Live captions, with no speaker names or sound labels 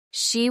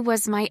She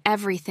was my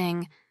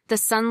everything, the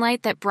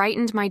sunlight that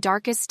brightened my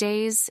darkest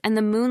days and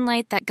the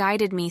moonlight that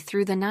guided me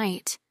through the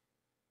night.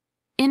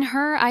 In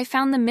her, I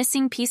found the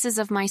missing pieces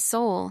of my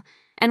soul,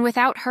 and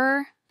without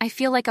her, I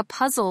feel like a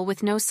puzzle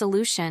with no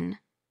solution.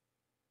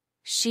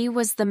 She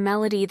was the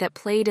melody that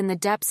played in the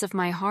depths of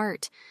my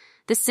heart,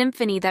 the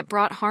symphony that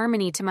brought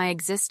harmony to my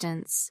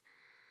existence.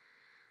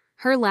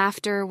 Her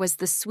laughter was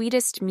the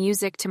sweetest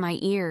music to my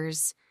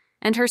ears,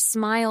 and her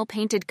smile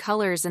painted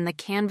colors in the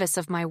canvas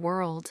of my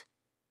world.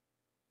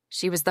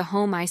 She was the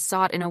home I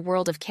sought in a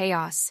world of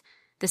chaos,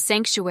 the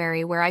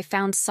sanctuary where I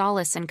found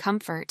solace and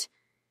comfort.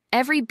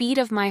 Every beat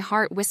of my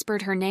heart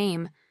whispered her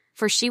name,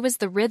 for she was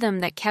the rhythm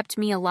that kept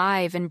me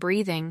alive and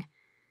breathing.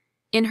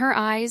 In her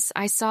eyes,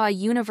 I saw a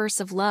universe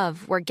of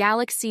love where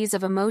galaxies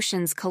of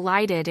emotions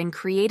collided and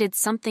created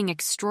something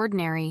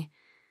extraordinary.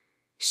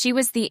 She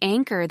was the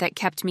anchor that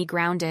kept me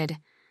grounded,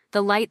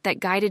 the light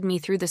that guided me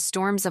through the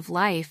storms of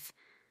life.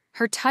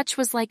 Her touch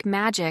was like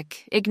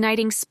magic,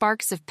 igniting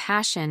sparks of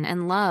passion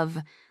and love,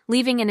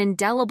 leaving an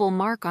indelible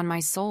mark on my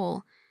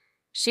soul.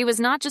 She was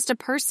not just a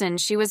person,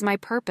 she was my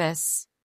purpose,